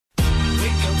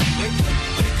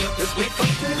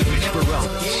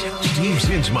Steve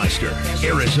Zinsmeister,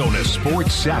 Arizona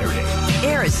Sports Saturday.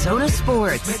 Arizona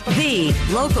Sports, the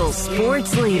local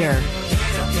sports leader.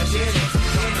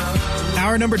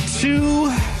 Hour number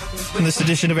 2 in this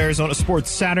edition of Arizona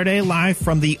Sports Saturday, live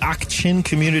from the Ak-Chin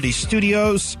Community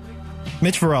Studios.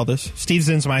 Mitch Veraldez, Steve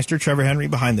Zinsmeister, Trevor Henry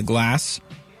behind the glass.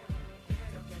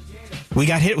 We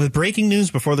got hit with breaking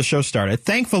news before the show started.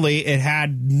 Thankfully, it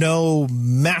had no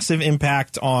massive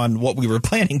impact on what we were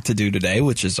planning to do today,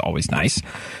 which is always nice.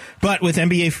 But with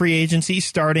NBA free agency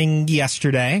starting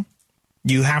yesterday,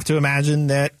 you have to imagine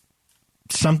that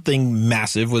something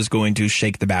massive was going to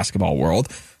shake the basketball world.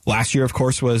 Last year, of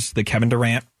course, was the Kevin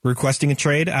Durant requesting a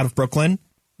trade out of Brooklyn,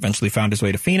 eventually found his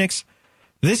way to Phoenix.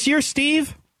 This year,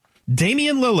 Steve,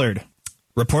 Damian Lillard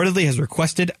reportedly has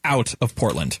requested out of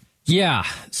Portland. Yeah,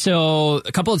 so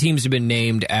a couple of teams have been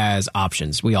named as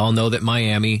options. We all know that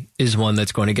Miami is one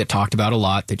that's going to get talked about a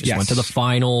lot. They just went to the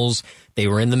finals. They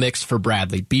were in the mix for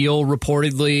Bradley Beal,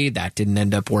 reportedly. That didn't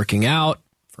end up working out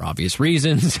for obvious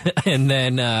reasons. And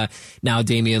then now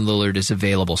Damian Lillard is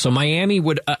available. So Miami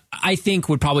would, I think,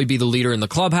 would probably be the leader in the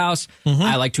clubhouse. Mm-hmm.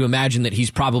 I like to imagine that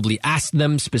he's probably asked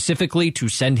them specifically to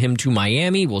send him to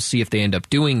Miami. We'll see if they end up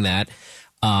doing that.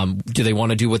 Do they want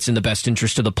to do what's in the best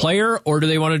interest of the player, or do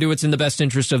they want to do what's in the best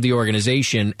interest of the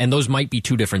organization? And those might be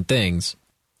two different things.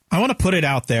 I want to put it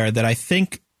out there that I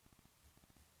think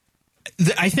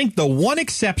the one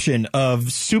exception of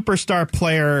superstar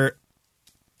player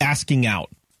asking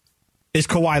out is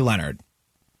Kawhi Leonard.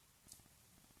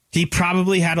 He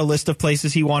probably had a list of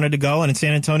places he wanted to go, and in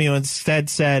San Antonio instead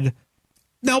said,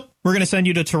 nope, we're going to send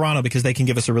you to Toronto because they can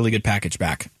give us a really good package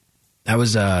back. That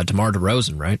was DeMar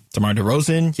DeRozan, right? DeMar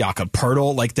DeRozan, Jakob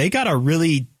Poeltl. Like, they got a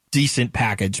really decent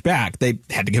package back. They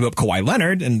had to give up Kawhi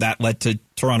Leonard, and that led to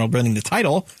Toronto winning the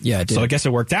title. Yeah, it did. So I guess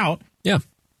it worked out. Yeah.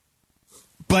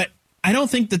 But I don't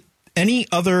think that any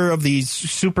other of these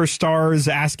superstars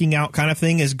asking out kind of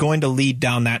thing is going to lead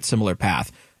down that similar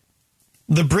path.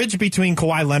 The bridge between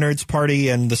Kawhi Leonard's party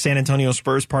and the San Antonio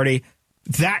Spurs party,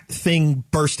 that thing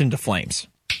burst into flames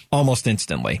almost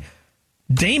instantly.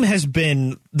 Dame has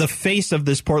been the face of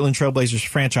this Portland Trailblazers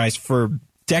franchise for a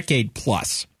decade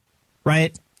plus,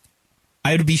 right?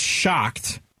 I would be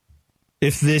shocked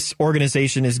if this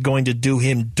organization is going to do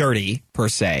him dirty, per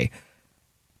se.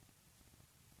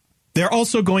 They're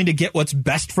also going to get what's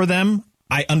best for them.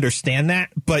 I understand that,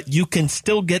 but you can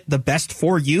still get the best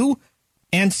for you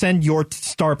and send your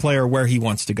star player where he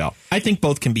wants to go. I think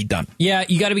both can be done. Yeah,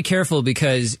 you got to be careful,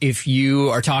 because if you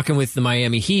are talking with the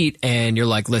Miami Heat and you're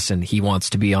like, listen, he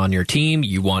wants to be on your team,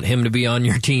 you want him to be on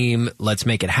your team, let's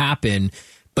make it happen,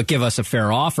 but give us a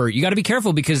fair offer, you got to be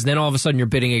careful, because then all of a sudden you're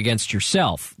bidding against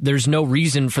yourself. There's no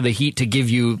reason for the Heat to give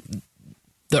you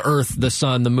the earth, the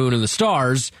sun, the moon, and the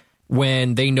stars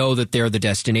when they know that they're the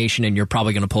destination and you're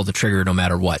probably going to pull the trigger no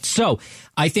matter what. So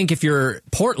I think if you're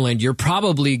Portland, you're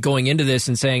probably going into this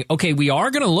and saying, okay, we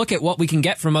are going to look at what we can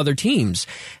get from other teams.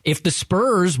 If the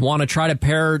Spurs want to try to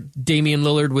pair Damian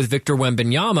Lillard with Victor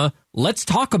Wembanyama, let's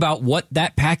talk about what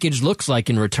that package looks like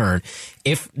in return.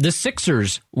 If the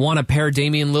Sixers want to pair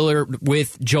Damian Lillard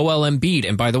with Joel Embiid,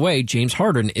 and by the way, James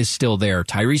Harden is still there,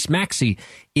 Tyrese Maxey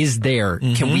is there.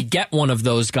 Mm-hmm. Can we get one of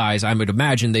those guys? I would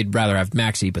imagine they'd rather have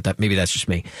Maxey, but maybe that's just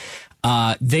me.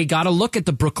 They got to look at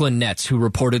the Brooklyn Nets, who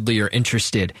reportedly are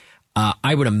interested.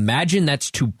 I would imagine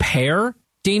that's to pair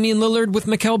Damian Lillard with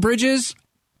Mikal Bridges.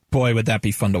 Boy, would that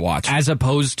be fun to watch. As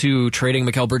opposed to trading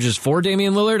Mikal Bridges for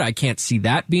Damian Lillard. I can't see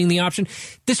that being the option.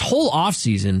 This whole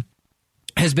offseason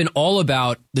has been all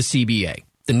about the CBA,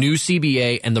 the new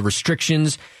CBA, and the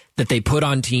restrictions that they put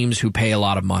on teams who pay a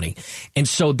lot of money. And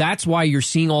so that's why you're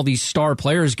seeing all these star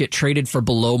players get traded for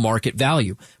below market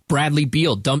value. Bradley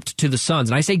Beal dumped to the Suns.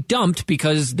 And I say dumped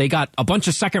because they got a bunch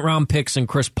of second-round picks and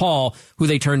Chris Paul, who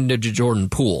they turned into Jordan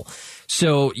Poole.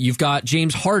 So you've got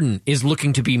James Harden is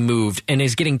looking to be moved and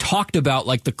is getting talked about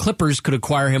like the Clippers could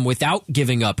acquire him without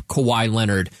giving up Kawhi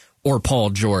Leonard or Paul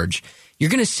George. You're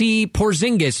going to see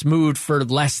Porzingis moved for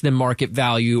less than market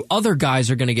value. Other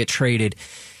guys are going to get traded.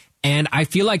 And I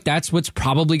feel like that's what's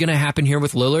probably going to happen here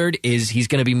with Lillard, is he's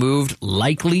going to be moved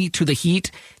likely to the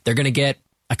Heat. They're going to get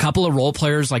a couple of role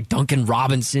players like Duncan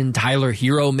Robinson, Tyler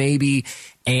Hero maybe,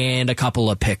 and a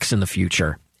couple of picks in the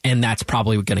future. And that's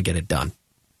probably going to get it done.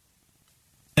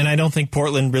 And I don't think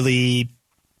Portland really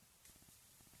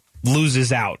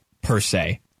loses out, per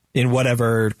se, in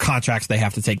whatever contracts they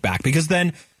have to take back. Because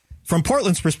then, from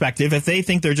Portland's perspective, if they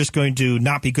think they're just going to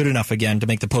not be good enough again to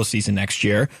make the postseason next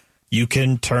year, you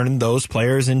can turn those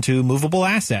players into movable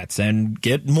assets and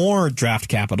get more draft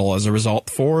capital as a result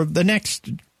for the next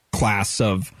class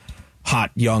of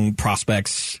hot young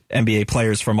prospects, NBA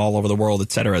players from all over the world,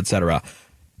 et cetera, et cetera.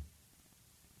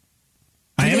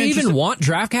 Do they even want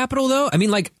draft capital, though? I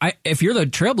mean, like, if you're the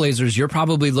Trailblazers, you're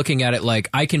probably looking at it like,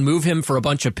 I can move him for a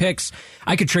bunch of picks.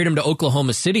 I could trade him to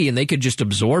Oklahoma City, and they could just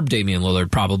absorb Damian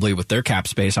Lillard probably with their cap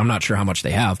space. I'm not sure how much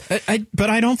they have. But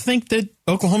I don't think that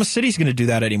Oklahoma City's going to do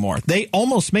that anymore. They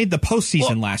almost made the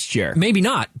postseason last year. Maybe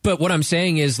not. But what I'm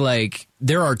saying is, like,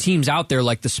 there are teams out there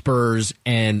like the Spurs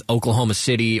and Oklahoma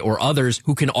City or others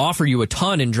who can offer you a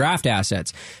ton in draft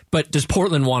assets. But does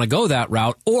Portland want to go that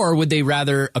route? Or would they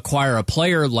rather acquire a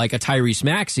player like a Tyrese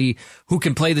Maxey who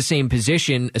can play the same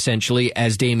position, essentially,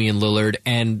 as Damian Lillard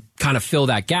and kind of fill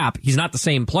that gap? He's not the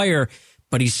same player,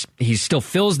 but he still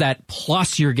fills that,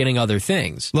 plus you're getting other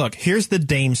things. Look, here's the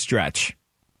Dame stretch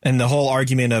and the whole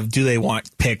argument of do they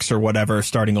want picks or whatever,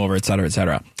 starting over, et cetera, et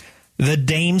cetera. The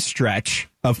Dame stretch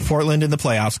of Portland in the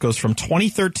playoffs goes from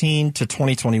 2013 to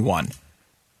 2021.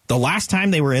 The last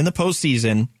time they were in the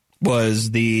postseason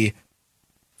was the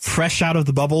fresh out of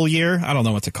the bubble year. I don't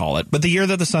know what to call it, but the year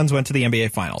that the Suns went to the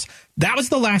NBA Finals. That was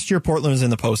the last year Portland was in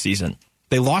the postseason.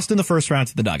 They lost in the first round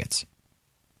to the Nuggets.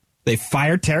 They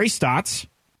fired Terry Stotts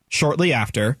shortly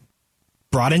after,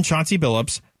 brought in Chauncey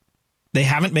Billups. They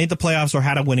haven't made the playoffs or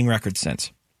had a winning record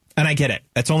since. And I get it.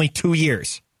 That's only 2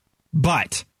 years.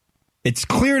 But it's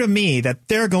clear to me that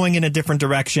they're going in a different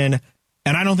direction,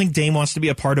 and I don't think Dame wants to be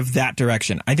a part of that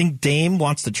direction. I think Dame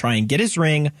wants to try and get his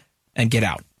ring and get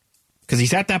out. Because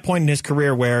he's at that point in his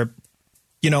career where,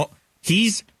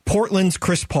 he's Portland's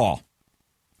Chris Paul.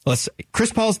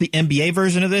 Chris Paul's the NBA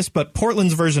version of this, but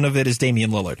Portland's version of it is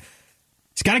Damian Lillard.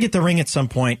 He's got to get the ring at some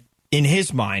point, in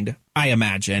his mind, I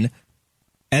imagine.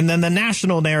 And then the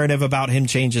national narrative about him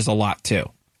changes a lot,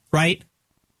 too. Right?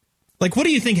 Like, what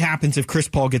do you think happens if Chris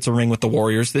Paul gets a ring with the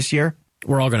Warriors this year?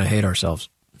 We're all going to hate ourselves.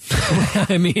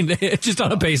 I mean, just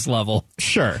on a base level.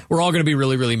 Sure. We're all going to be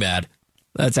really, really mad.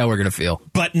 That's how we're going to feel.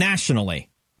 But nationally,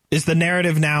 is the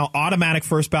narrative now automatic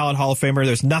first ballot Hall of Famer?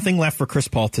 There's nothing left for Chris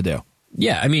Paul to do.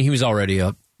 Yeah, I mean, he was already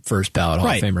a first ballot Hall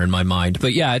of Famer in my mind.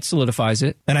 But yeah, it solidifies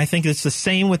it. And I think it's the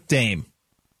same with Dame.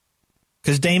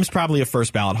 Because Dame's probably a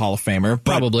first ballot Hall of Famer.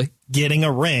 But probably. Getting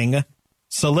a ring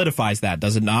solidifies that,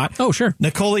 does it not? Oh, sure.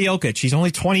 Nikola Jokic, he's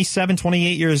only 27,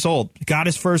 28 years old. Got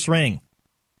his first ring.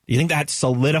 Do you think that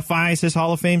solidifies his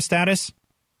Hall of Fame status?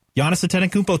 Giannis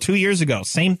Antetokounmpo 2 years ago,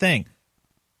 same thing.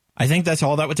 I think that's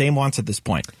all that Dame wants at this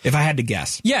point, if I had to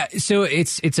guess. Yeah, so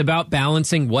it's about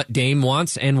balancing what Dame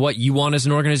wants and what you want as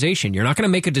an organization. You're not going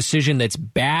to make a decision that's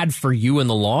bad for you in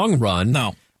the long run.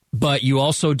 No. But you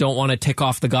also don't want to tick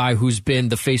off the guy who's been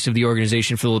the face of the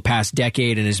organization for the past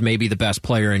decade and is maybe the best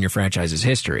player in your franchise's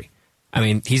history. I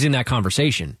mean, he's in that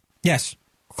conversation. Yes.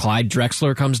 Clyde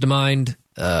Drexler comes to mind.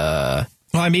 Well,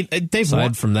 I mean, they've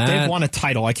won a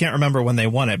title. I can't remember when they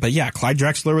won it. But yeah, Clyde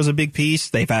Drexler was a big piece.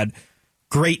 They've had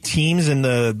great teams in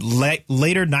the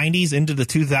later 90s into the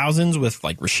 2000s with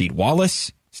like Rasheed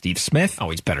Wallace, Steve Smith. Oh,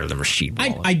 he's better than Rasheed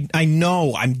Wallace. I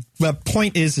know. The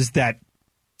point is that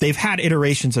they've had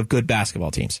iterations of good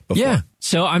basketball teams before. Yeah.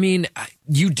 So, I mean,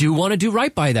 you do want to do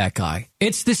right by that guy.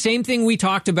 It's the same thing we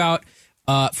talked about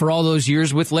for all those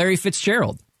years with Larry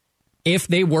Fitzgerald. If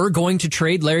they were going to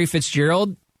trade Larry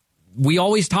Fitzgerald, we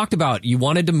always talked about you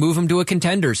wanted to move him to a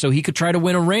contender so he could try to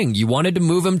win a ring. You wanted to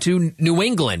move him to New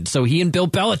England so he and Bill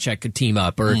Belichick could team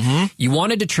up. Or you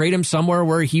wanted to trade him somewhere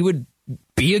where he would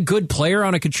be a good player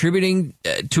on a contributing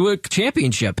to a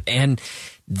championship. And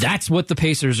that's what the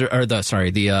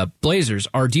the Blazers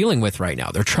are dealing with right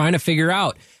now. They're trying to figure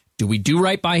out, do we do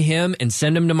right by him and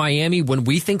send him to Miami when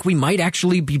we think we might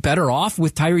actually be better off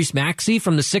with Tyrese Maxey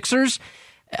from the Sixers?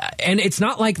 And it's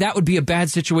not like that would be a bad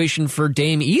situation for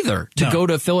Dame either, to go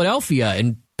to Philadelphia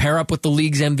and pair up with the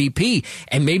league's MVP.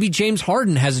 And maybe James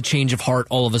Harden has a change of heart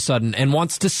all of a sudden and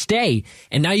wants to stay.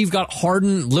 And now you've got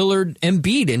Harden, Lillard,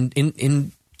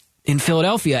 Embiid in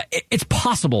Philadelphia. It's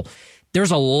possible.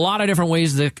 There's a lot of different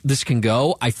ways that this can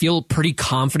go. I feel pretty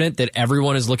confident that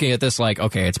everyone is looking at this like,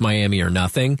 okay, it's Miami or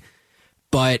nothing.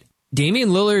 But Damian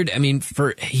Lillard, I mean,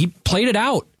 he played it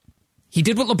out. He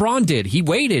did what LeBron did. He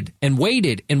waited and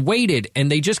waited and waited,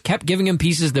 and they just kept giving him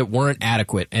pieces that weren't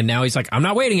adequate. And now he's like, I'm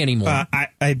not waiting anymore.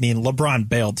 I mean, LeBron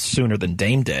bailed sooner than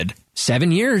Dame did.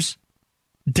 7 years.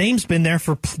 Dame's been there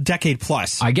for a decade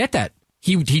plus. I get that.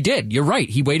 He did. You're right.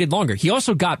 He waited longer. He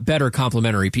also got better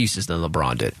complementary pieces than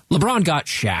LeBron did. LeBron got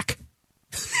Shaq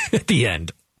at the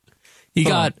end. He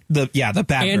got the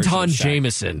bad Anton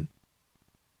Jameson.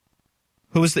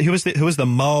 Who was the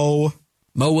Mo?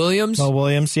 Mo Williams? Mo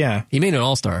Williams, yeah. He made an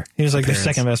All-Star. He was like their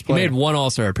second best player. He made one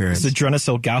All-Star appearance. Is it Adrianis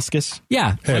Ilgauskas?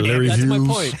 Yeah. Hey, Larry that's Hughes.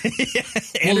 my point.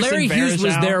 Well, Larry Hughes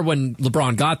was there when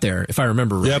LeBron got there, if I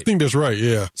remember right. Yeah, I think that's right,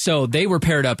 yeah. So they were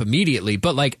paired up immediately.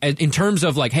 But like in terms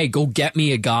of like, hey, go get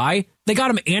me a guy, they got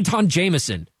him Anton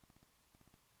Jameson.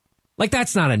 Like,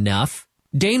 that's not enough.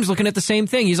 Dame's looking at the same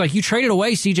thing. He's like, you traded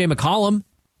away C.J. McCollum,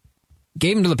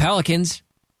 gave him to the Pelicans.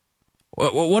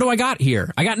 What do I got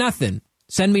here? I got nothing.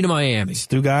 Send me to Miami.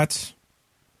 Stugotz,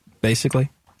 basically.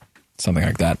 Something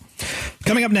like that.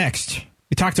 Coming up next,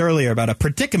 we talked earlier about a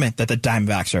predicament that the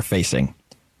Diamondbacks are facing.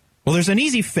 Well, there's an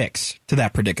easy fix to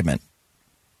that predicament.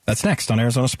 That's next on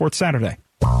Arizona Sports Saturday.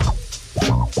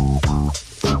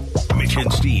 Mitch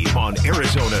and Steve on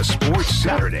Arizona Sports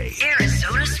Saturday.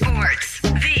 Arizona Sports,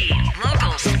 the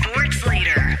local sports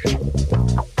leader.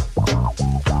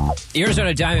 The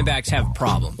Arizona Diamondbacks have a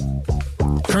problem.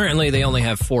 Currently, they only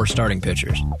have 4 starting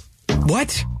pitchers.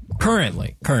 What?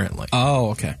 Currently.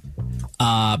 Oh, okay.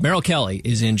 Merrill Kelly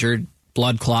is injured,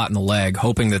 blood clot in the leg,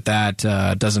 hoping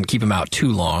that doesn't keep him out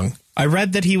too long. I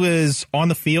read that he was on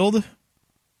the field,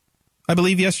 I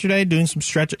believe, yesterday, doing some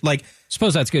stretch. Like,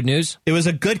 Suppose that's good news. it was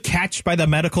a good catch by the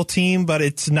medical team, but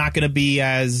it's not going to be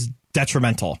as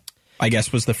detrimental, I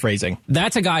guess was the phrasing.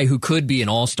 That's a guy who could be an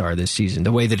all-star this season,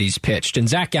 the way that he's pitched. And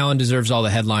Zach Gallen deserves all the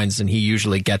headlines, and he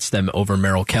usually gets them over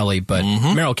Merrill Kelly. But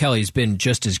Merrill Kelly's been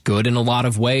just as good in a lot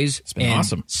of ways. It's been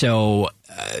awesome. So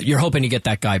you're hoping to get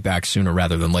that guy back sooner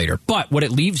rather than later. But what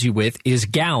it leaves you with is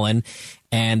Gallen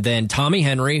and then Tommy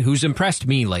Henry, who's impressed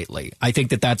me lately. I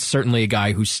think that that's certainly a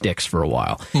guy who sticks for a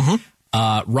while.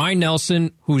 Ryan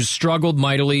Nelson, who's struggled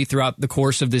mightily throughout the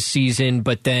course of this season,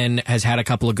 but then has had a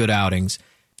couple of good outings.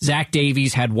 Zach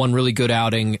Davies had one really good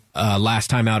outing last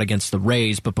time out against the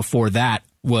Rays, but before that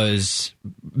was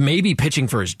maybe pitching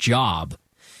for his job.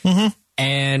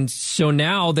 And so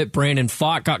now that Brandon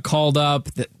Pfaadt got called up,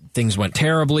 that things went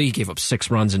terribly. He gave up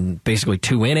 6 runs in basically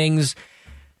 2 innings.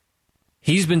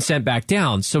 He's been sent back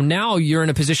down. So now you're in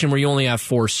a position where you only have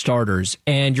 4 starters.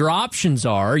 And your options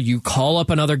are you call up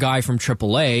another guy from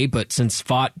AAA, but since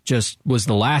Pfaadt just was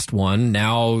the last one,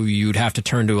 now you'd have to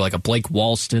turn to like a Blake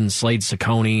Walston, Slade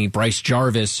Ciccone, Bryce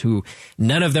Jarvis, who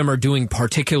none of them are doing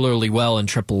particularly well in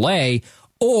AAA.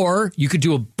 Or you could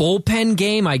do a bullpen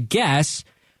game, I guess.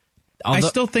 I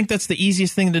still think that's the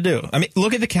easiest thing to do. I mean,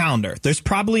 look at the calendar. There's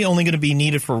probably only going to be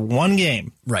needed for 1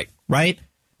 game. Right?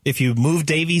 If you move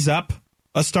Davies up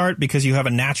a start because you have a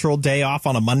natural day off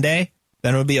on a Monday,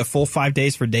 then it would be a full 5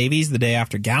 days for Davies the day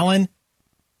after Gallen.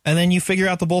 And then you figure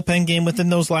out the bullpen game within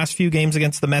those last few games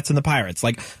against the Mets and the Pirates.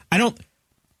 Like,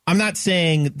 I'm not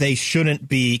saying they shouldn't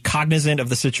be cognizant of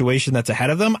the situation that's ahead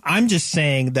of them. I'm just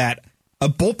saying that a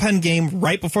bullpen game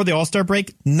right before the All-Star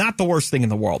break, not the worst thing in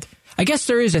the world. I guess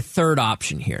there is a third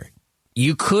option here.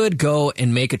 You could go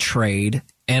and make a trade,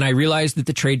 and I realize that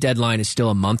the trade deadline is still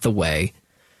a month away,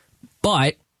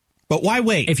 but why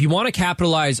wait? If you want to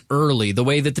capitalize early, the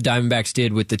way that the Diamondbacks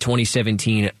did with the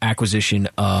 2017 acquisition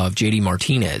of JD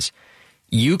Martinez,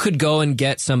 you could go and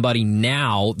get somebody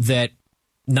now that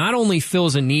not only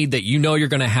fills a need that you know you're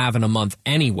going to have in a month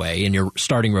anyway in your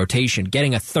starting rotation,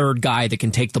 getting a third guy that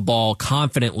can take the ball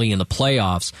confidently in the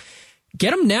playoffs.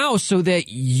 Get them now so that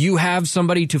you have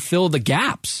somebody to fill the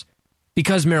gaps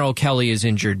because Merrill Kelly is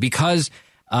injured, because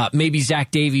maybe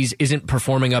Zach Davies isn't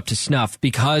performing up to snuff,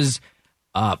 because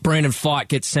Brandon Pfaadt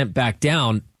gets sent back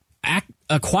down.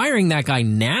 Acquiring that guy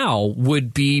now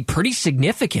would be pretty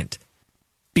significant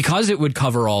because it would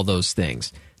cover all those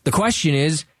things. The question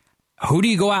is, who do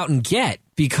you go out and get?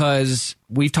 Because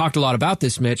we've talked a lot about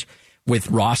this, Mitch, with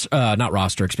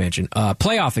playoff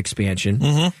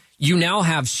expansion. You now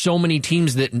have so many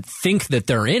teams that think that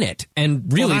they're in it,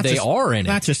 and really they are in it.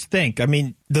 Not just think. I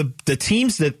mean, the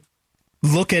teams that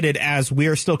look at it as we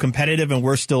are still competitive and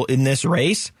we're still in this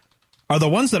race are the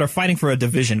ones that are fighting for a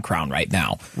division crown right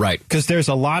now. Right. Because there's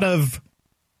a lot of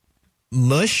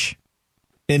mush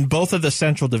in both of the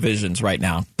central divisions right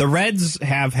now. The Reds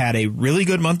have had a really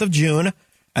good month of June,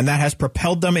 and that has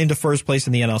propelled them into first place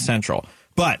in the NL Central.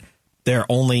 But they're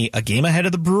only a game ahead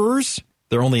of the Brewers.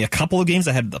 They're only a couple of games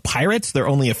ahead of the Pirates. They're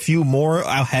only a few more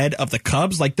ahead of the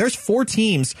Cubs. Like, there's 4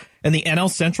 teams in the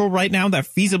NL Central right now that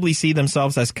feasibly see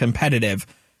themselves as competitive.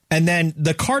 And then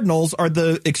the Cardinals are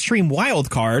the extreme wild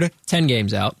card. 10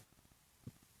 games out.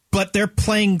 But they're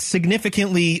playing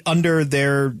significantly under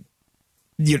their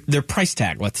price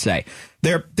tag, let's say.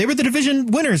 They were the division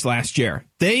winners last year.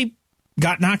 They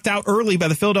got knocked out early by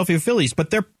the Philadelphia Phillies, but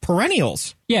they're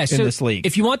perennials in this league.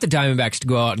 If you want the Diamondbacks to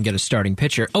go out and get a starting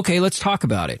pitcher, okay, let's talk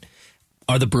about it.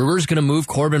 Are the Brewers going to move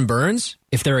Corbin Burns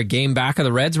if they're a game back of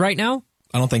the Reds right now?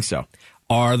 I don't think so.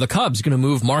 Are the Cubs going to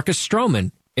move Marcus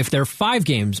Stroman if they're 5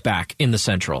 games back in the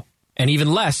Central? And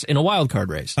even less in a wild card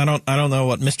race. I don't know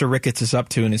what Mr. Ricketts is up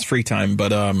to in his free time,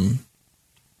 but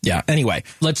yeah, anyway.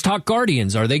 Let's talk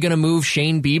Guardians. Are they going to move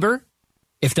Shane Bieber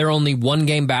if they're only 1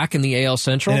 game back in the AL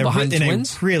Central behind the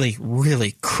Twins? A really,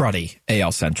 really cruddy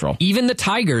AL Central. Even the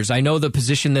Tigers, I know the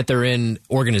position that they're in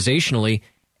organizationally,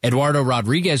 Eduardo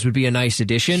Rodriguez would be a nice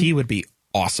addition. He would be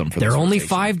awesome for this. They're only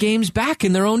 5 games back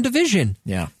in their own division.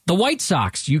 Yeah. The White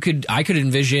Sox, I could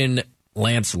envision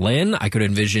Lance Lynn. I could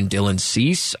envision Dylan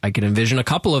Cease. I could envision a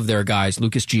couple of their guys,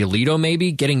 Lucas Giolito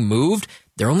maybe, getting moved.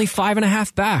 They're only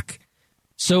 5.5 back.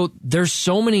 So there's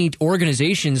so many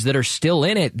organizations that are still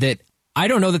in it that I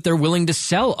don't know that they're willing to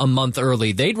sell a month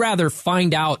early. They'd rather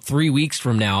find out 3 weeks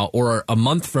from now or a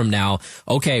month from now,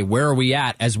 okay, where are we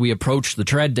at as we approach the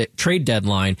trade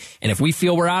deadline? And if we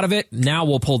feel we're out of it, now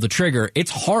we'll pull the trigger.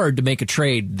 It's hard to make a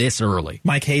trade this early.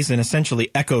 Mike Hazen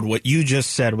essentially echoed what you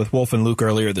just said with Wolf and Luke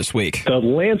earlier this week. The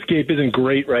landscape isn't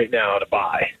great right now to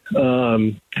buy.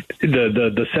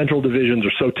 The central divisions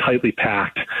are so tightly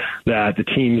packed that the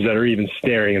teams that are even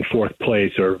staring in 4th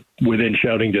place are within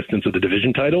shouting distance of the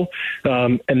division title.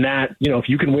 And that, if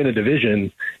you can win a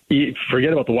division,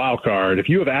 forget about the wild card. If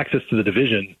you have access to the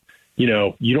division, you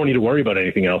don't need to worry about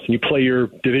anything else. And you play your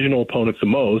divisional opponents the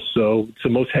most, so it's the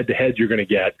most head-to-heads you're going to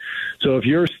get. So if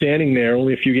you're standing there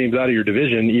only a few games out of your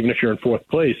division, even if you're in 4th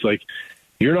place,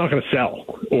 you're not going to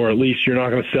sell, or at least you're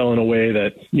not going to sell in a way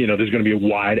that, there's going to be a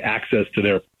wide access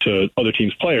to other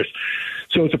teams' players.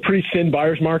 So it's a pretty thin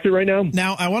buyer's market right now.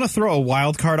 Now, I want to throw a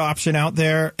wild card option out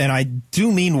there, and I do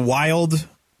mean wild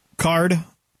card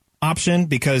option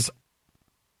because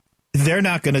they're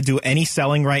not going to do any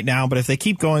selling right now, but if they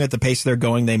keep going at the pace they're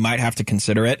going, they might have to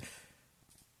consider it.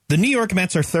 The New York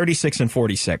Mets are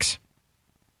 36-46.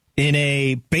 In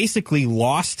a basically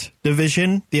lost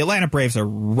division, the Atlanta Braves are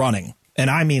running. And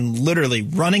I mean literally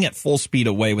running at full speed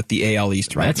away with the AL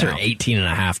East right now. Mets are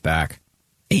 18.5 back.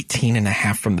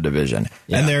 18.5 from the division.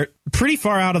 Yeah. And they're pretty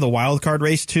far out of the wild card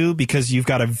race, too, because you've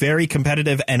got a very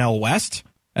competitive NL West,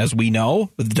 as we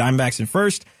know, with the Diamondbacks in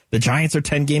first. The Giants are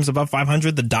 10 games above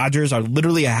 500. The Dodgers are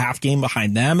literally a half game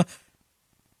behind them.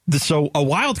 So a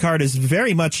wild card is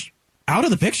very much out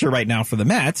of the picture right now for the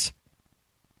Mets.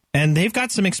 And they've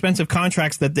got some expensive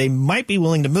contracts that they might be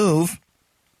willing to move,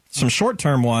 some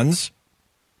short-term ones,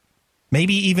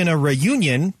 maybe even a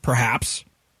reunion, perhaps,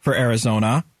 for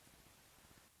Arizona.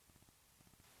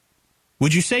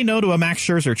 Would you say no to a Max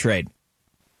Scherzer trade?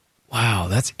 Wow,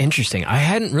 that's interesting. I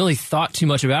hadn't really thought too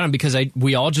much about him because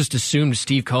we all just assumed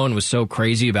Steve Cohen was so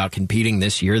crazy about competing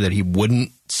this year that he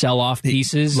wouldn't sell off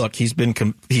pieces. Look, he's been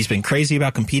crazy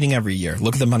about competing every year.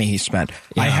 Look at the money he spent.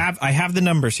 Yeah. I have the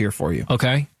numbers here for you.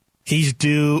 Okay. He's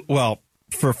due,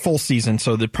 for full season,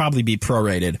 so they'd probably be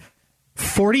prorated,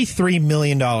 $43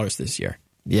 million this year.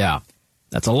 Yeah,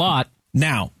 that's a lot.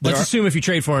 Now, let's assume if you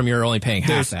trade for him, you're only paying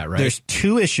half that, right? There's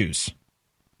 2 issues.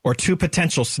 Or 2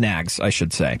 potential snags, I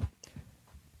should say.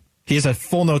 He has a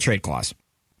full no-trade clause.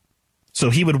 So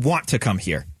he would want to come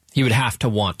here. He would have to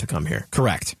want to come here.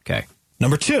 Correct. Okay.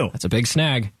 Number 2. That's a big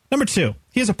snag. Number 2.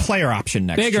 He has a player option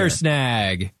next year. Bigger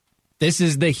snag. This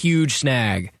is the huge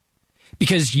snag.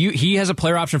 Because he has a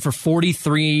player option for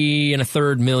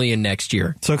 $43.3 million next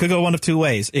year. So it could go one of 2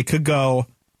 ways. It could go,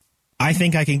 I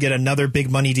think I can get another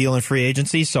big money deal in free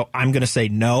agency, so I'm going to say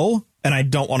no, and I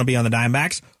don't want to be on the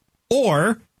Diamondbacks.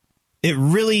 Or it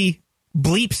really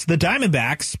bleeps the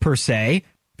Diamondbacks, per se,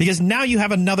 because now you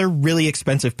have another really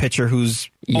expensive pitcher who's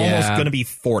almost going to be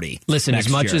 40. Listen, as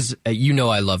much as I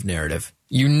love narrative.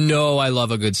 I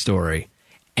love a good story.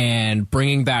 And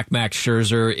bringing back Max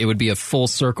Scherzer, it would be a full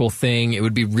circle thing. It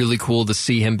would be really cool to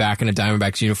see him back in a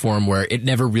Diamondbacks uniform where it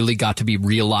never really got to be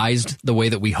realized the way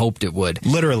that we hoped it would.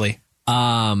 Literally.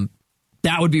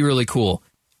 That would be really cool.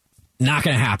 Not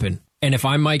going to happen. And if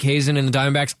I'm Mike Hazen and the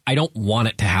Diamondbacks, I don't want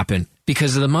it to happen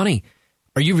because of the money.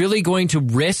 Are you really going to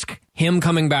risk him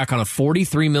coming back on a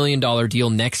 $43 million deal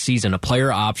next season, a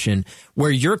player option,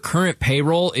 where your current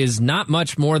payroll is not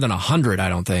much more than 100, I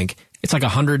don't think. It's like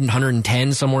 100 and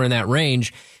 110, somewhere in that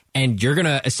range, and you're going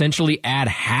to essentially add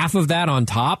half of that on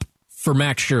top for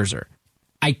Max Scherzer.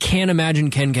 I can't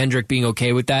imagine Ken Kendrick being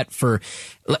okay with that for,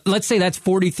 let's say that's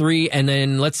 43, and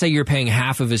then let's say you're paying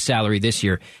half of his salary this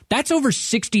year. That's over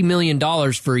 $60 million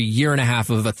for a year and a half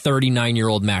of a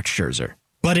 39-year-old Max Scherzer.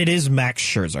 But it is Max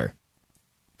Scherzer.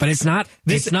 But it's not.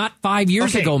 It's not 5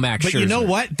 years ago, Max Scherzer. But you know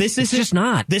what? This is just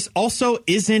not. This also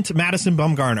isn't Madison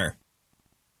Bumgarner.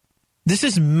 This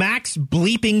is Max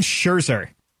bleeping Scherzer,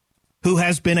 who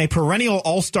has been a perennial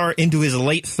all-star into his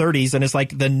late 30s and is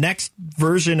like the next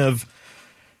version of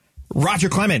Roger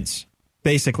Clemens,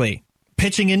 basically.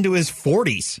 pitching into his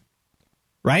 40s,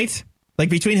 right? Like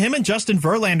between him and Justin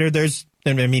Verlander,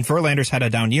 Verlander's had a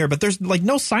down year, but there's like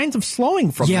no signs of slowing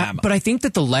from them. Yeah, but I think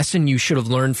that the lesson you should have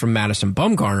learned from Madison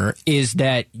Bumgarner is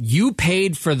that you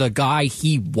paid for the guy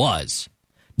he was,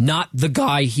 not the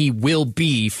guy he will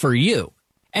be for you.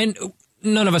 And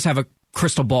none of us have a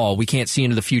crystal ball. We can't see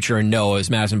into the future and know, is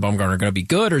Madison Bumgarner going to be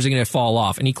good or is he going to fall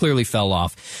off? And he clearly fell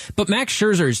off. But Max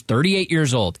Scherzer is 38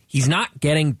 years old. He's not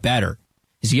getting better.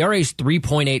 His ERA is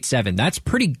 3.87. That's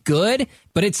pretty good,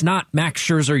 but it's not Max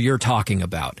Scherzer you're talking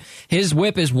about. His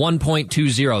whip is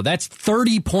 1.20. That's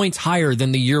 30 points higher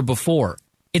than the year before.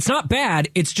 It's not bad.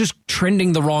 It's just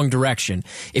trending the wrong direction.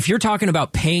 If you're talking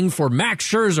about paying for Max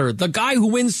Scherzer, the guy who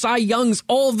wins Cy Youngs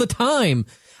all the time,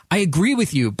 I agree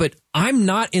with you, but I'm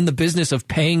not in the business of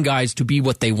paying guys to be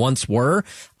what they once were.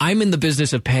 I'm in the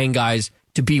business of paying guys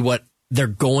to be what they're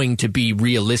going to be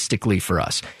realistically for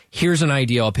us. Here's an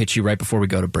idea I'll pitch you right before we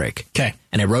go to break. Okay.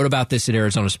 And I wrote about this at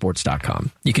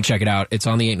ArizonaSports.com. You can check it out. It's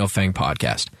on the Ain't No Fang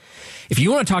podcast. If you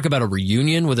want to talk about a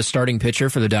reunion with a starting pitcher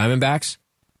for the Diamondbacks,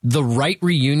 the right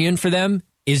reunion for them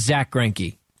is Zach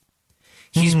Greinke.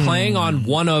 He's playing on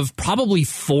one of probably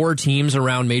 4 teams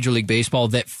around Major League Baseball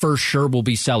that for sure will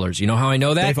be sellers. You know how I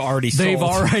know that? They've already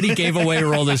gave away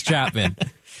Aroldis Chapman.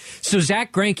 So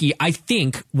Zach Greinke, I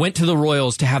think, went to the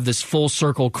Royals to have this full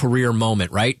circle career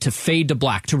moment, right? To fade to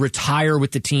black, to retire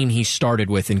with the team he started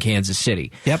with in Kansas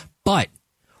City. Yep. But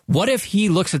what if he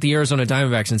looks at the Arizona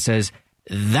Diamondbacks and says,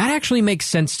 that actually makes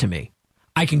sense to me.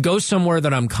 I can go somewhere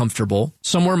that I'm comfortable,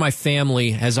 somewhere my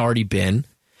family has already been.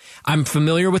 I'm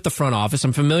familiar with the front office.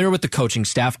 I'm familiar with the coaching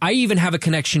staff. I even have a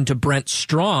connection to Brent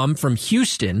Strom from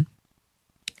Houston.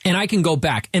 And I can go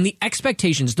back. And the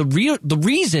expectations, the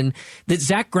reason that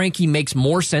Zach Greinke makes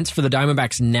more sense for the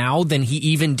Diamondbacks now than he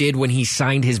even did when he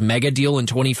signed his mega deal in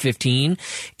 2015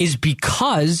 is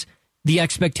because the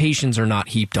expectations are not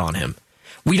heaped on him.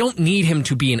 We don't need him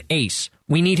to be an ace.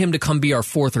 We need him to come be our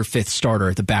 4th or 5th starter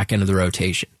at the back end of the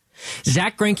rotation.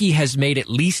 Zach Greinke has made at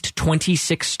least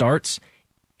 26 starts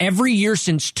every year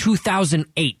since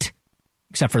 2008,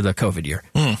 except for the COVID year.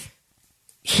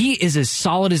 He is as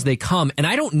solid as they come, and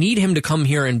I don't need him to come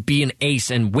here and be an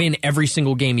ace and win every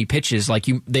single game he pitches like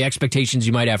the expectations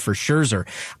you might have for Scherzer.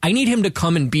 I need him to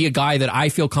come and be a guy that I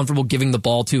feel comfortable giving the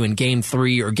ball to in Game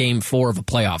 3 or Game 4 of a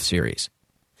playoff series.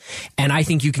 And I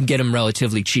think you can get him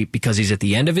relatively cheap because he's at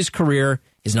the end of his career,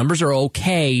 his numbers are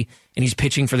okay, and he's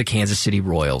pitching for the Kansas City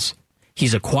Royals.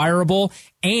 He's acquirable,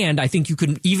 and I think you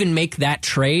can even make that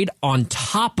trade on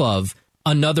top of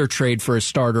another trade for a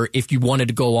starter if you wanted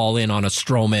to go all in on a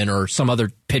Stroman or some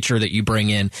other pitcher that you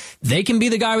bring in. They can be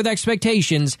the guy with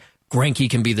expectations. Greinke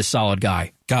can be the solid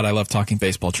guy. God, I love talking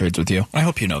baseball trades with you. I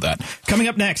hope you know that. Coming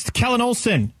up next, Kellen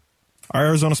Olson, our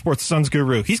Arizona Sports Suns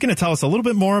guru. He's going to tell us a little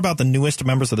bit more about the newest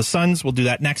members of the Suns. We'll do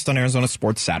that next on Arizona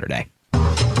Sports Saturday.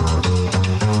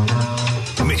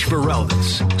 Mitch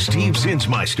Ferraldis, Steve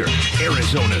Zinsmeister,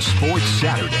 Arizona Sports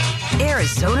Saturday.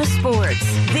 Arizona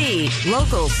Sports, the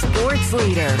local sports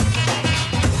leader.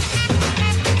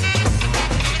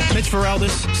 Mitch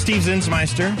Ferraldis, Steve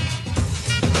Zinsmeister,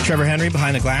 Trevor Henry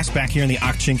behind the glass back here in the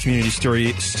Ak-Chin Community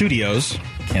Studios.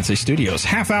 Can't say studios.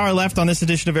 Half hour left on this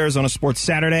edition of Arizona Sports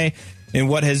Saturday in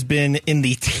what has been in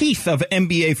the teeth of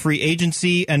NBA free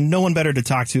agency, and no one better to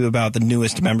talk to about the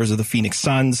newest members of the Phoenix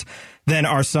Suns than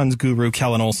our Suns guru,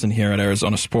 Kellen Olson, here at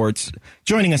Arizona Sports,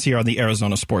 joining us here on the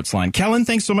Arizona Sports Line. Kellen,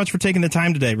 thanks so much for taking the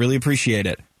time today. Really appreciate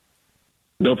it.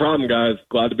 No problem, guys.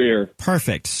 Glad to be here.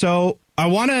 Perfect. So I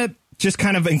want to just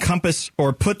kind of encompass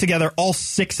or put together all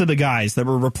 6 of the guys that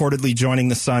were reportedly joining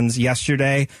the Suns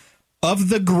yesterday. Of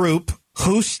the group,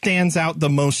 who stands out the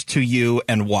most to you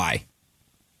and why?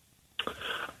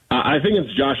 I think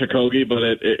it's Josh Okogie, but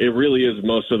it really is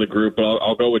most of the group. But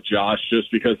I'll go with Josh just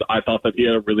because I thought that he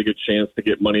had a really good chance to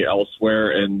get money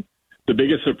elsewhere. And the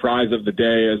biggest surprise of the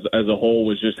day as a whole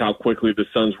was just how quickly the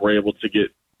Suns were able to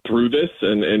get through this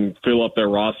and fill up their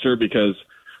roster, because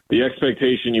the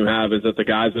expectation you have is that the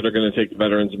guys that are going to take the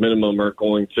veterans minimum are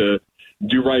going to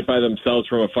do right by themselves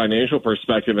from a financial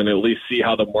perspective and at least see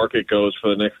how the market goes for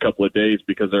the next couple of days,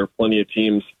 because there are plenty of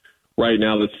teams right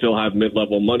now that still have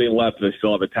mid-level money left. They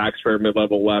still have a taxpayer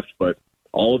mid-level left. But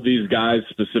all of these guys,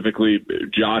 specifically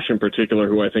Josh in particular,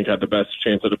 who I think had the best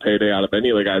chance at a payday out of any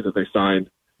of the guys that they signed,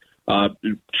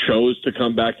 chose to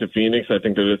come back to Phoenix. I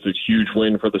think that it's a huge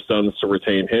win for the Suns to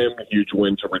retain him, a huge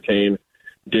win to retain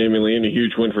Damian Lillard, a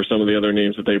huge win for some of the other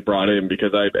names that they brought in,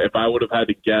 because if I would have had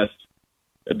to guess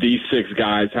these 6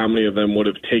 guys, how many of them would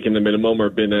have taken the minimum or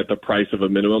been at the price of a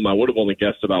minimum, I would have only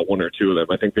guessed about 1 or 2 of them.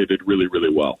 I think they did really,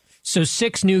 really well. So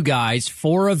 6 new guys,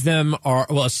 4 of them are,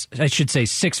 well, I should say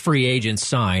 6 free agents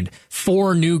signed,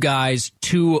 4 new guys,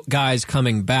 2 guys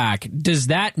coming back. Does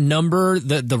that number,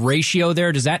 the ratio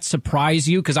there, does that surprise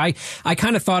you? Because I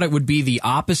kind of thought it would be the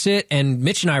opposite. And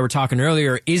Mitch and I were talking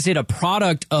earlier, is it a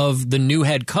product of the new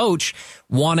head coach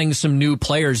wanting some new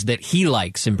players that he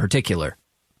likes in particular?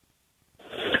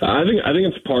 I think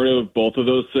it's part of both of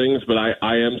those things, but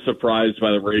I am surprised by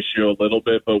the ratio a little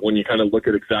bit. But when you kind of look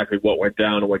at exactly what went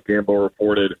down and what Gambo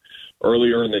reported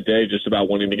earlier in the day just about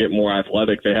wanting to get more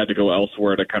athletic, they had to go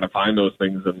elsewhere to kind of find those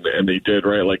things, and they did,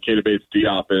 right? Like Keita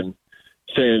Bates-Diop in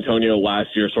San Antonio last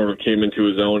year sort of came into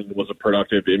his own and was a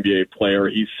productive NBA player.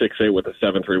 He's 6'8" with a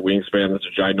 7'3" wingspan. That's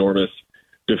a ginormous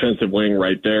defensive wing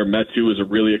right there. Metu is a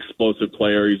really explosive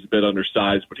player. He's a bit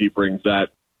undersized, but he brings that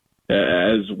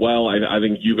as well. I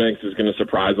think Eubanks is going to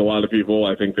surprise a lot of people.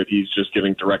 I think that he's just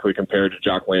getting directly compared to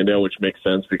Jock Landale, which makes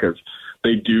sense because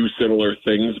they do similar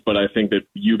things, but I think that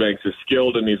Eubanks is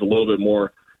skilled and he's a little bit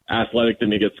more athletic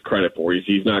than he gets credit for.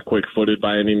 He's not quick-footed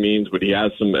by any means, but he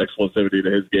has some explosivity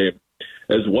to his game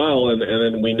as well. And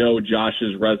then we know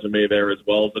Josh's resume there as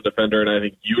well as a defender, and I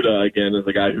think Yuta, again, is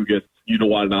the guy who gets – Yuta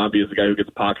Watanabe is the guy who gets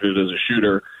pocketed as a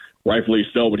shooter, rightfully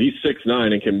so, but he's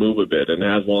 6'9" and can move a bit and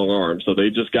has long arms. So they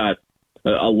just got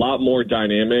a lot more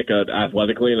dynamic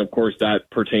athletically, and of course that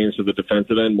pertains to the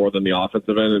defensive end more than the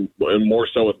offensive end, and more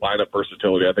so with lineup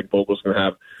versatility. I think Vogel's going to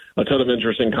have a ton of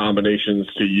interesting combinations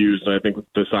to use, and I think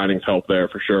the signings help there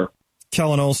for sure.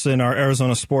 Kellen Olson, our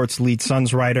Arizona Sports lead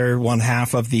Suns writer, one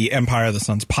half of the Empire of the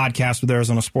Suns podcast with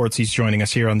Arizona Sports. He's joining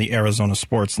us here on the Arizona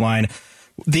Sports line.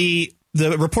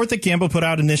 The report that Gamble put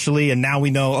out initially, and now we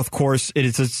know, of course, it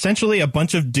is essentially a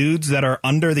bunch of dudes that are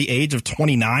under the age of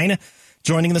 29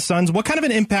 joining the Suns. What kind of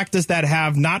an impact does that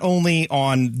have not only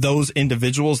on those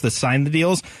individuals that signed the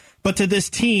deals, but to this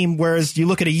team, whereas you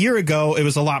look at a year ago, it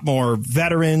was a lot more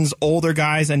veterans, older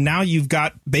guys, and now you've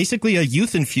got basically a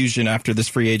youth infusion after this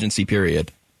free agency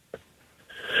period?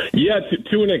 Yeah,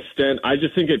 to an extent. I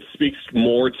just think it speaks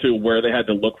more to where they had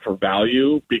to look for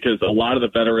value, because a lot of the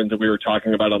veterans that we were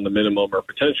talking about on the minimum or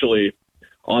potentially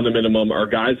on the minimum are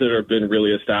guys that have been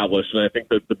really established. And I think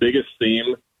that the biggest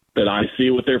theme that I see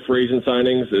with their free agent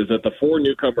signings is that the 4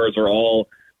 newcomers are all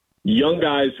young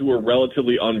guys who are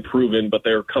relatively unproven, but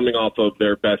they're coming off of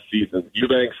their best seasons.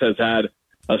 Eubanks has had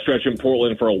a stretch in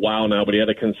Portland for a while now, but he had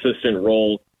a consistent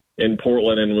role in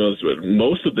Portland, and was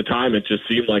most of the time it just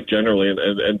seemed like generally,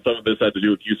 and some of this had to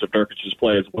do with Yusuf Nurkic's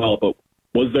play as well, but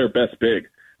was their best big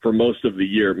for most of the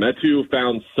year. Metu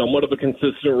found somewhat of a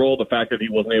consistent role. The fact that he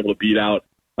wasn't able to beat out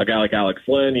a guy like Alex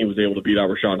Len, he was able to beat out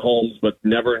Rashawn Holmes, but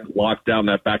never locked down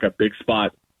that backup big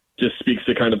spot. Just speaks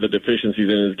to kind of the deficiencies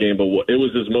in his game, but it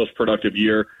was his most productive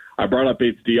year. I brought up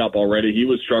Bates-Diop already. He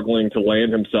was struggling to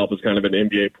land himself as kind of an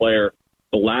NBA player,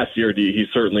 but last year he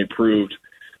certainly proved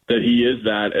that he is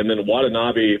that. And then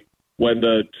Watanabe, when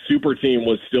the super team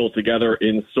was still together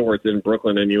in sorts in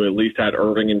Brooklyn, and you at least had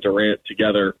Irving and Durant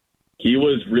together, he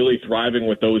was really thriving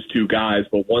with those 2 guys.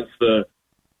 But once the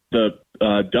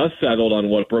dust settled on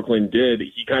what Brooklyn did,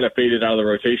 he kind of faded out of the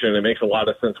rotation, and it makes a lot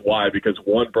of sense why, because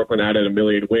 1, Brooklyn added a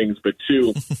million wings, but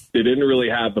 2, they didn't really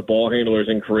have the ball handlers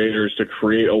and creators to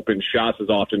create open shots as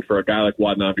often for a guy like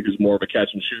Watanabe, who's more of a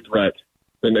catch-and-shoot threat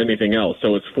than anything else.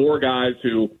 So it's 4 guys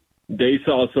who they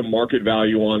saw some market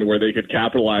value on where they could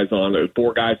capitalize on,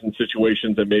 4 guys in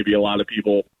situations that maybe a lot of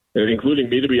people, including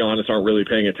me to be honest, aren't really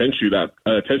paying attention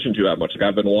to that much. Like,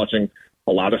 I've been watching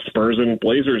a lot of Spurs and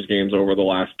Blazers games over the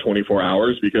last 24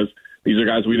 hours because these are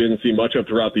guys we didn't see much of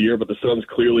throughout the year, but the Suns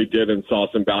clearly did and saw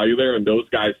some value there, and those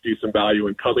guys see some value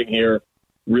in coming here,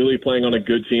 really playing on a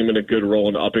good team and a good role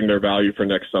and upping their value for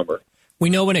next summer. We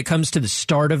know when it comes to the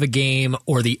start of a game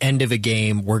or the end of a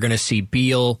game, we're going to see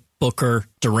Beal, Booker,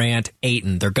 Durant,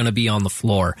 Ayton. They're going to be on the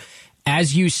floor.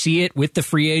 As you see it with the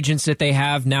free agents that they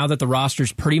have, now that the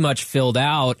roster's pretty much filled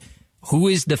out, who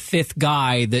is the 5th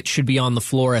guy that should be on the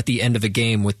floor at the end of a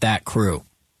game with that crew?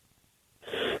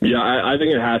 Yeah, I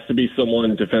think it has to be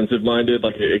someone defensive-minded.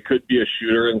 Like, it could be a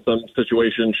shooter in some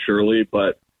situations, surely,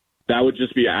 but that would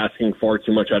just be asking far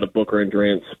too much out of Booker and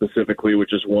Durant specifically,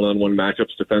 which is one-on-one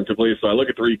matchups defensively. So I look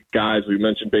at 3 guys. We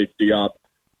mentioned Bates-Diop.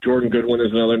 Jordan Goodwin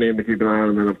is another name to keep an eye on,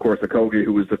 and then, of course, Okogie,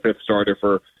 who was the 5th starter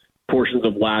for portions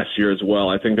of last year as well.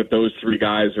 I think that those 3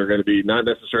 guys are going to be not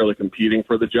necessarily competing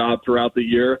for the job throughout the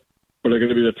year, but are going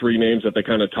to be the 3 names that they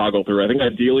kind of toggle through. I think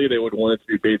ideally they would want it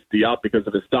to be Bates-Diop because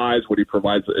of his size, what he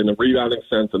provides in the rebounding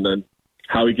sense, and then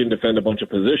how he can defend a bunch of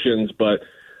positions. But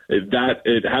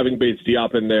having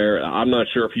Bates-Diop in there, I'm not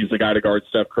sure if he's the guy to guard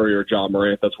Steph Curry or John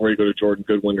Morant. That's where you go to Jordan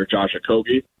Goodwin or Josh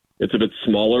Okogie. it's a bit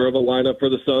smaller of a lineup for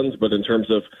the Suns, but in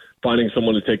terms of finding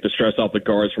someone to take the stress off the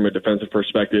guards from a defensive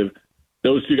perspective,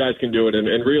 those two guys can do it. And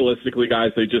realistically, guys,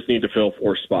 they just need to fill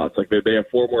 4 spots. Like they have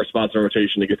 4 more spots in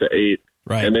rotation to get to 8.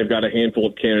 Right. And they've got a handful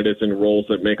of candidates in roles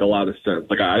that make a lot of sense.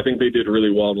 Like I think they did really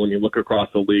well. And when you look across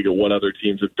the league at what other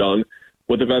teams have done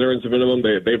with the veterans minimum,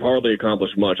 they've hardly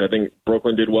accomplished much. I think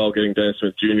Brooklyn did well getting Dennis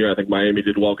Smith Jr. I think Miami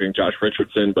did well getting Josh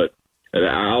Richardson. But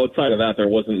outside of that, there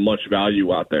wasn't much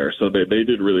value out there. So they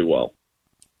did really well.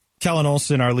 Kellen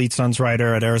Olson, our lead Suns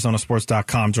writer at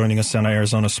ArizonaSports.com, joining us on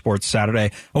Arizona Sports Saturday.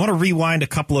 I want to rewind a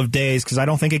couple of days because I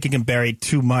don't think it can bury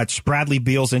too much. Bradley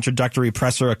Beal's introductory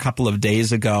presser a couple of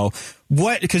days ago.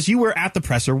 Because you were at the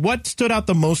presser, what stood out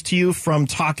the most to you from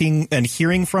talking and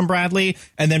hearing from Bradley?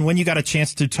 And then when you got a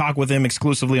chance to talk with him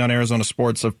exclusively on Arizona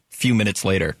Sports a few minutes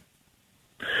later?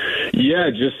 Yeah,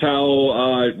 just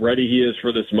how ready he is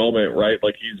for this moment, right?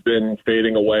 Like he's been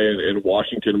fading away in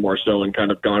Washington more so and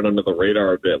kind of gone under the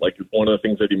radar a bit. Like one of the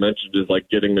things that he mentioned is like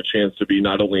getting the chance to be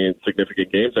not only in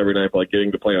significant games every night, but like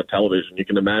getting to play on television. You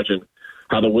can imagine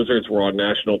how the Wizards were on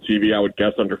national TV, I would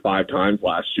guess, under 5 times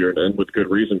last year, and with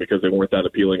good reason because they weren't that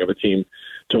appealing of a team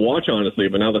to watch, honestly.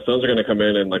 But now the Suns are going to come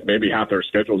in and like maybe half their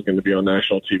schedule is going to be on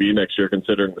national TV next year,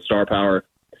 considering the star power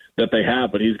that they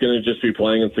have, but he's going to just be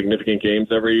playing in significant games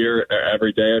every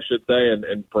day, I should say.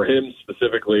 And for him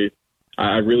specifically,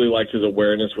 I really liked his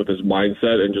awareness with his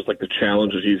mindset and just like the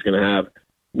challenge that he's going to have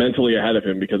mentally ahead of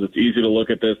him, because it's easy to look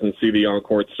at this and see the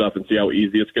on-court stuff and see how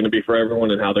easy it's going to be for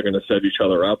everyone and how they're going to set each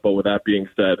other up. But with that being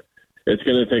said, it's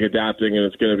going to take adapting and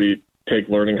it's going to take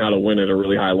learning how to win at a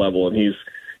really high level. And he's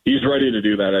ready to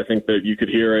do that. I think that you could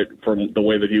hear it from the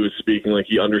way that he was speaking, like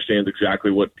he understands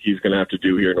exactly what he's going to have to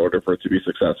do here in order for it to be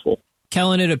successful.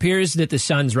 Kellen, it appears that the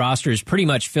Suns roster is pretty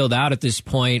much filled out at this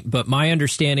point, but my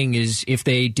understanding is if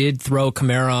they did throw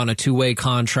Kamara on a 2-way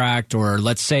contract, or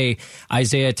let's say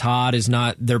Isaiah Todd is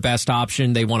not their best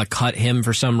option, they want to cut him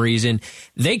for some reason,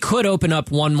 they could open up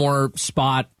one more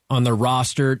spot on the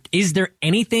roster. Is there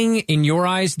anything in your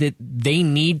eyes that they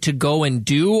need to go and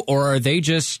do, or are they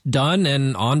just done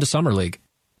and on to Summer League?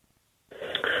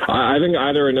 I think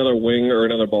either another wing or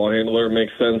another ball handler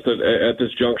makes sense at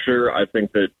this juncture. I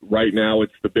think that right now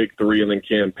it's the big 3 and then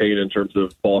Cam Payne in terms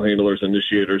of ball handlers,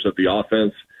 initiators of the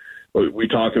offense. We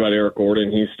talked about Eric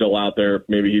Gordon. He's still out there.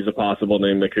 Maybe he's a possible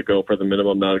name that could go for the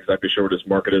minimum. Not exactly sure what his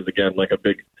market is. Again, like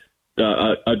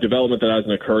a development that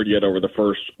hasn't occurred yet over the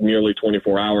first nearly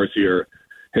 24 hours here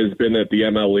has been at the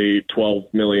MLE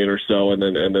 $12 million or so, and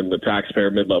then the taxpayer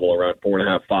mid-level around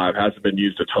 4.5, 5 hasn't been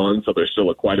used a ton, so there's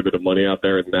still quite a bit of money out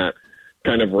there in that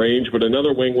kind of range. But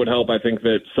another wing would help. I think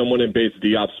that someone in Bates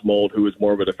Diop's mold, who is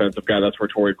more of a defensive guy, that's where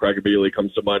Torrey Craig immediately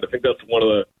comes to mind. I think that's one of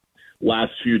the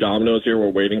last few dominoes here we're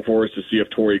waiting for, is to see if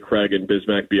Torrey Craig and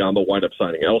Bismack Biyombo wind up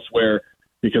signing elsewhere,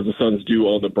 because the Suns do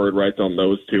own the bird rights on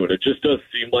those two. And it just does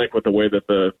seem like, with the way that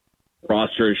the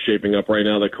roster is shaping up right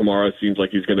now, that Kamara seems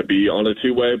like he's going to be on a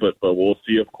 2-way, but we'll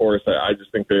see, of course. I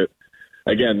just think that,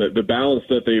 again, the balance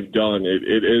that they've done,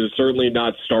 it is certainly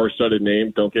not star-studded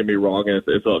names, don't get me wrong.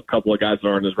 It's a couple of guys that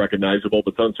aren't as recognizable,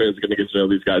 but Suns fans are going to get to know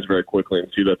these guys very quickly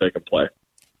and see that they can play.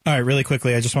 All right, really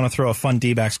quickly, I just want to throw a fun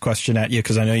D-backs question at you,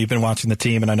 because I know you've been watching the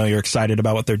team and I know you're excited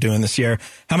about what they're doing this year.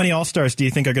 How many All-Stars do you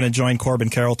think are going to join Corbin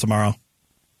Carroll tomorrow?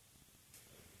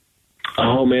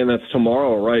 Oh man, that's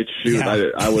tomorrow, right? Shoot,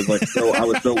 yeah. I was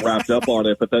so wrapped up on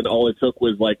it, but then all it took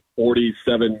was like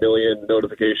 47 million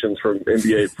notifications from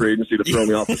NBA free agency to throw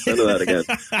me off the scent of that again.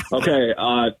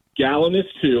 Okay, Gallen is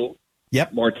 2.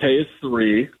 Yep. Marte is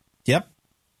 3. Yep.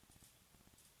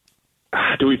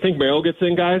 Do we think Merrill gets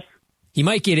in, guys? He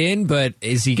might get in, but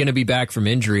is he going to be back from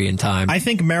injury in time? I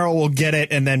think Merrill will get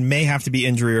it and then may have to be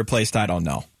injury replaced. I don't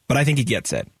know, but I think he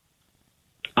gets it.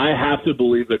 I have to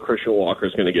believe that Christian Walker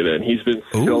is going to get in. He's been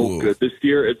so good this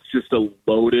year. It's just a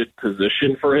loaded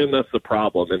position for him. That's the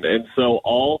problem. And so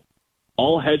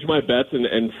I'll hedge my bets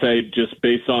and say, just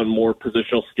based on more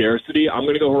positional scarcity, I'm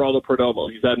going to go Geraldo Perdomo.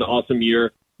 He's had an awesome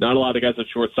year. Not a lot of guys at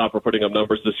shortstop are putting up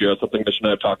numbers this year. That's something Mitch and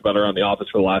I have talked about around the office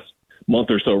for the last month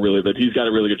or so, really, that he's got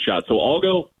a really good shot. So I'll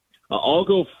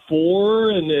go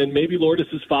 4, and maybe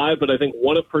Lourdes is 5, but I think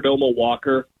one of Perdomo,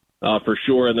 Walker, for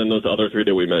sure, and then those other 3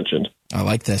 that we mentioned. I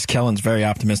like this. Kellen's very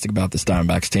optimistic about this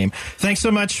Diamondbacks team. Thanks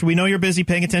so much. We know you're busy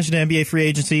paying attention to NBA free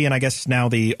agency, and I guess now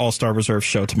the All-Star Reserve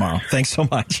show tomorrow. Thanks so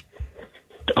much.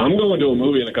 I'm going to a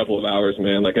movie in a couple of hours,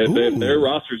 man. Like their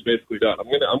roster's basically done.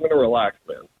 I'm gonna relax,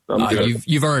 man.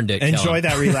 You've earned it. Enjoy Kellen.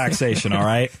 that relaxation. All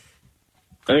right.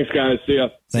 Thanks, guys. See ya.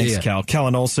 Thanks, Kel.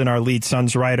 Kellen Olson, our lead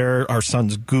Suns writer, our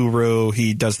Suns guru.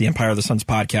 He does the Empire of the Suns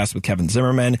podcast with Kevin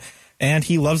Zimmerman. and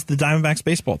he loves the Diamondbacks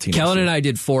baseball team. Kellen and I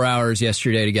did 4 hours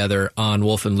yesterday together on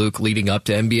Wolf and Luke leading up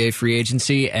to NBA free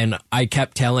agency, and I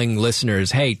kept telling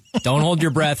listeners, hey, don't hold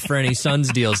your breath for any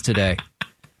Suns deals today.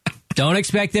 Don't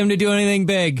expect them to do anything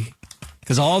big,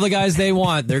 because all the guys they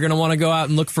want, they're going to want to go out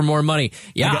and look for more money.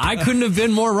 Yeah, I couldn't have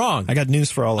been more wrong. I got news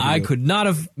for all of you. I could not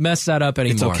have messed that up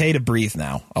anymore. It's okay to breathe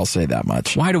now. I'll say that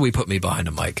much. Why do we put me behind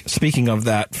a mic? Speaking of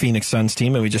that Phoenix Suns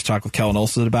team, and we just talked with Kellen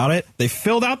Olson about it, they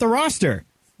filled out the roster.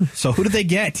 So who did they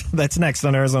get? That's next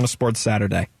on Arizona Sports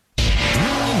Saturday. Mitch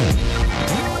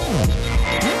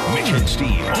and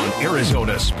Steve on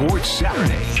Arizona Sports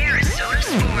Saturday. Arizona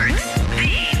Sports,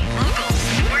 the local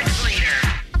sports leader.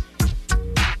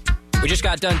 We just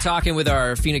got done talking with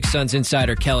our Phoenix Suns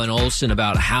insider, Kellen Olson,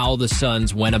 about how the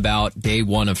Suns went about day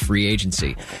one of free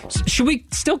agency. Should we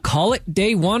still call it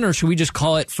day one, or should we just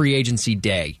call it free agency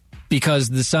day? Because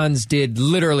the Suns did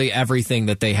literally everything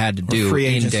that they had to do free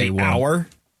in agency day one. Hour?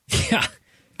 Yeah.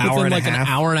 Hour Within and an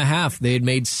hour and a half, they had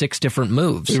made 6 different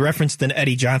moves. We referenced an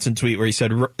Eddie Johnson tweet where he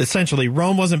said, essentially,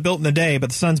 Rome wasn't built in a day, but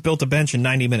the Suns built a bench in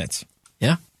 90 minutes.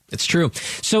 Yeah, it's true.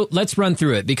 So let's run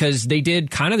through it, because they did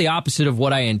kind of the opposite of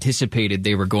what I anticipated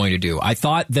they were going to do. I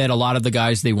thought that a lot of the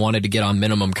guys they wanted to get on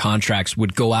minimum contracts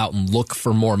would go out and look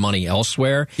for more money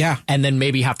elsewhere. Yeah. And then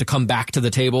maybe have to come back to the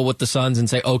table with the Suns and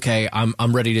say, okay,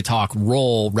 I'm ready to talk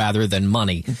role rather than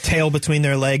money. Tail between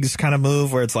their legs kind of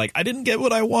move where it's like, I didn't get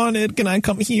what I wanted. Can I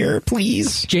come here,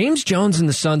 please? James Jones and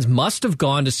the Suns must have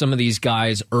gone to some of these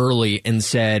guys early and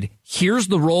said, here's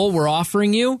the role we're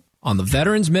offering you on the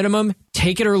veterans minimum.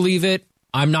 Take it or leave it.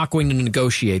 I'm not going to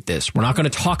negotiate this. We're not going to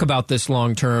talk about this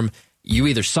long term. You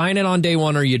either sign it on day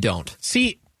one or you don't.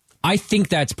 See, I think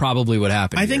that's probably what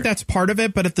happened. I think that's part of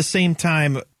it, but at the same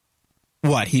time,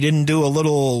 what? He didn't do a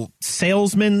little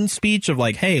salesman speech of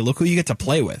like, hey, look who you get to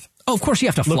play with. Oh, of course you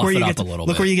have to fluff it up a little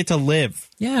bit. Look where you get to live.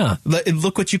 Yeah.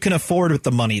 Look what you can afford with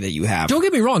the money that you have. Don't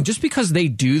get me wrong. Just because they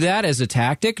do that as a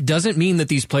tactic doesn't mean that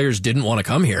these players didn't want to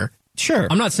come here. Sure.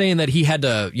 I'm not saying that he had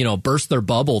to, burst their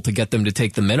bubble to get them to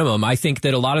take the minimum. I think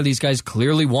that a lot of these guys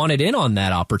clearly wanted in on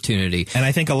that opportunity. And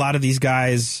I think a lot of these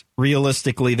guys,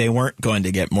 realistically, they weren't going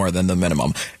to get more than the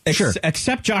minimum. Sure.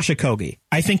 Except Josh Okogie.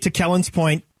 I think to Kellen's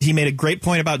point, he made a great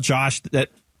point about Josh that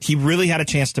he really had a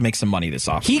chance to make some money this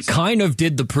offseason. He kind of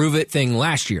did the prove it thing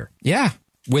last year. Yeah.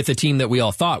 With a team that we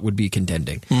all thought would be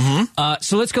contending. Mm-hmm.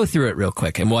 So let's go through it real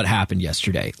quick and what happened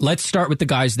yesterday. Let's start with the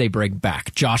guys they bring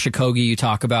back. Josh Okogie, you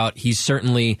talk about. He's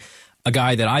certainly a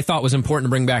guy that I thought was important to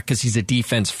bring back because he's a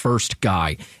defense-first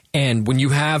guy. And when you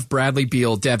have Bradley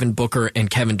Beal, Devin Booker, and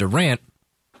Kevin Durant,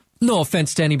 no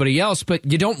offense to anybody else, but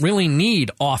you don't really need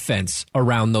offense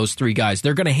around those three guys.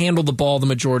 They're going to handle the ball the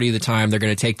majority of the time. They're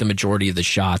going to take the majority of the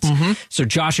shots. Mm-hmm. So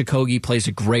Josh Okogie plays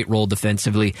a great role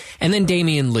defensively. And then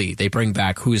Damian Lee, they bring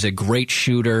back, who's a great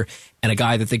shooter and a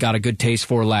guy that they got a good taste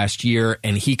for last year.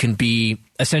 And he can be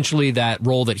essentially that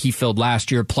role that he filled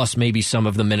last year, plus maybe some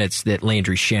of the minutes that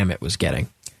Landry Shamet was getting.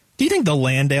 Do you think the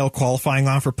Landale qualifying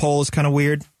offer poll is kind of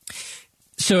weird?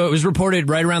 So it was reported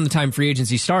right around the time free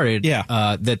agency started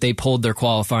that they pulled their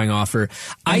qualifying offer.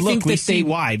 I think we see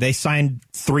why. They signed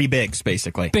 3 bigs,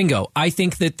 basically. Bingo. I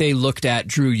think that they looked at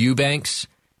Drew Eubanks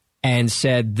and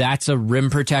said that's a rim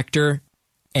protector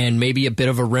and maybe a bit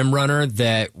of a rim runner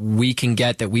that we can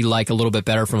get that we like a little bit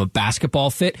better from a basketball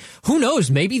fit. Who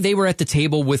knows? Maybe they were at the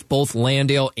table with both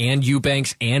Landale and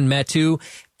Eubanks and Metu,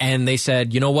 and they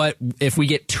said, you know what? If we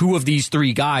get 2 of these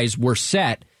 3 guys, we're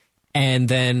set. And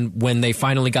then when they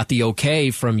finally got the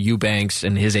okay from Eubanks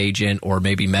and his agent, or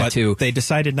maybe Metu, they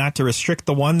decided not to restrict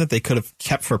the one that they could have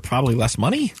kept for probably less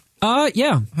money?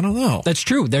 Yeah. I don't know. That's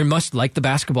true. They must like the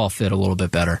basketball fit a little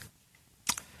bit better.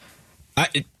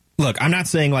 Look, I'm not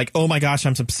saying like, oh my gosh,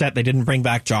 I'm upset they didn't bring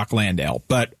back Jock Landale,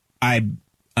 but I'm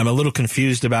a little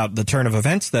confused about the turn of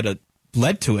events that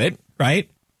led to it, right?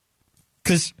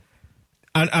 Because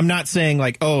I'm not saying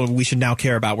like, oh, we should now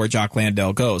care about where Jock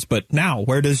Landale goes, but now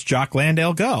where does Jock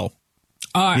Landale go?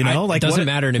 It doesn't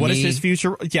matter to me. What is his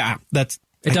future? Yeah, it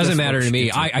doesn't matter to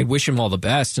me. I wish him all the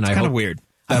best, and it's kind of weird.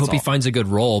 I hope he finds a good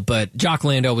role, but Jock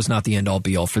Landale was not the end all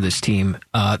be all for this team.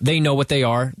 They know what they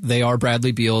are. They are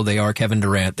Bradley Beal. They are Kevin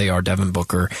Durant. They are Devin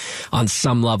Booker. On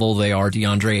some level, they are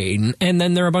DeAndre Ayton, and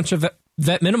then there are a bunch of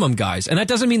vet minimum guys, and that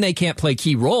doesn't mean they can't play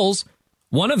key roles.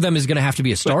 One of them is going to have to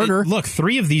be a starter. Look,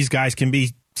 3 of these guys can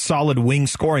be solid wing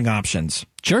scoring options.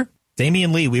 Sure.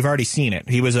 Damian Lee, we've already seen it.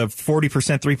 He was a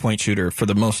 40% three-point shooter for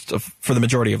the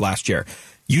majority of last year.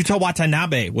 Yuta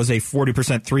Watanabe was a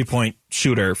 40% three-point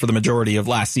shooter for the majority of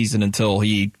last season until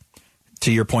he,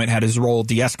 to your point, had his role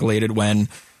de-escalated when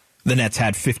the Nets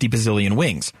had 50 bazillion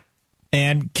wings.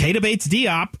 And Keita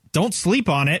Bates-Diop, don't sleep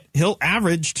on it. He'll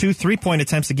average 2 3-point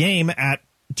attempts a game at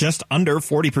just under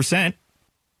 40%.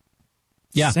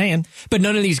 Yeah. Saying. But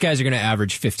none of these guys are going to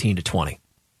average 15 to 20.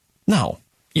 No.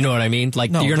 You know what I mean?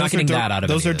 Like, no, you're not getting that out of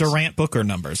those. Those are Durant Booker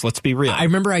numbers. Let's be real. I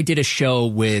remember I did a show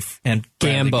with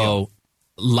Gambo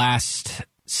last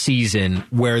season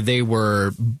where they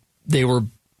were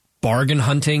bargain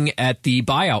hunting at the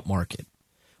buyout market.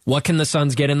 What can the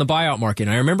Suns get in the buyout market?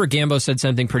 And I remember Gambo said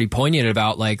something pretty poignant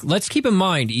about, like, let's keep in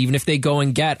mind, even if they go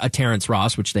and get a Terrence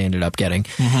Ross, which they ended up getting,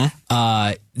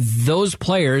 those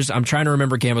players, I'm trying to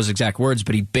remember Gambo's exact words,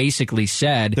 but he basically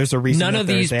said, there's a reason none of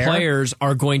these players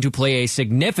are going to play a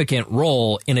significant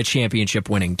role in a championship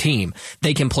winning team.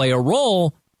 They can play a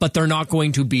role, but they're not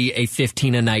going to be a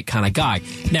 15-a-night kind of guy.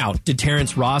 Now, did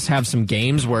Terrence Ross have some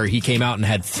games where he came out and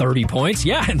had 30 points?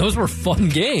 Yeah, and those were fun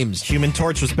games. Human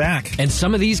Torch was back. And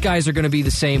some of these guys are going to be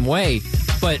the same way,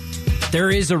 but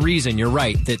there is a reason, you're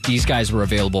right, that these guys were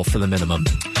available for the minimum.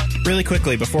 Really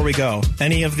quickly, before we go,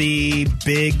 any of the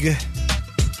big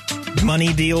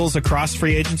money deals across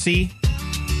free agency?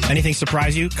 Anything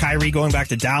surprise you? Kyrie going back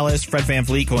to Dallas, Fred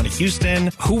VanVleet going to Houston.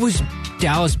 Who was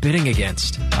Dallas bidding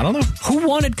against? I don't know. Who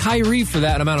wanted Kyrie for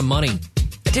that amount of money?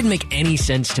 It didn't make any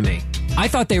sense to me. I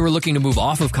thought they were looking to move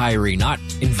off of Kyrie, not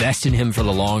invest in him for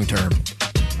the long term.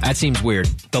 That seems weird.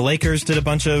 The Lakers did a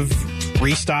bunch of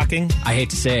restocking. I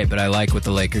hate to say it, but I like what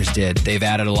the Lakers did. They've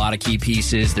added a lot of key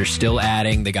pieces. They're still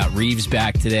adding. They got Reeves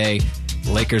back today.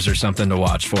 The Lakers are something to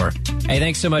watch for. Hey,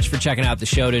 thanks so much for checking out the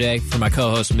show today. For my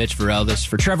co-host, Mitch Vareldis.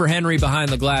 For Trevor Henry behind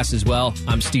the glass as well,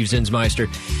 I'm Steve Zinsmeister.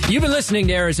 You've been listening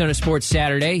to Arizona Sports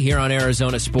Saturday here on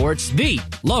Arizona Sports, the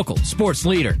local sports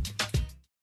leader.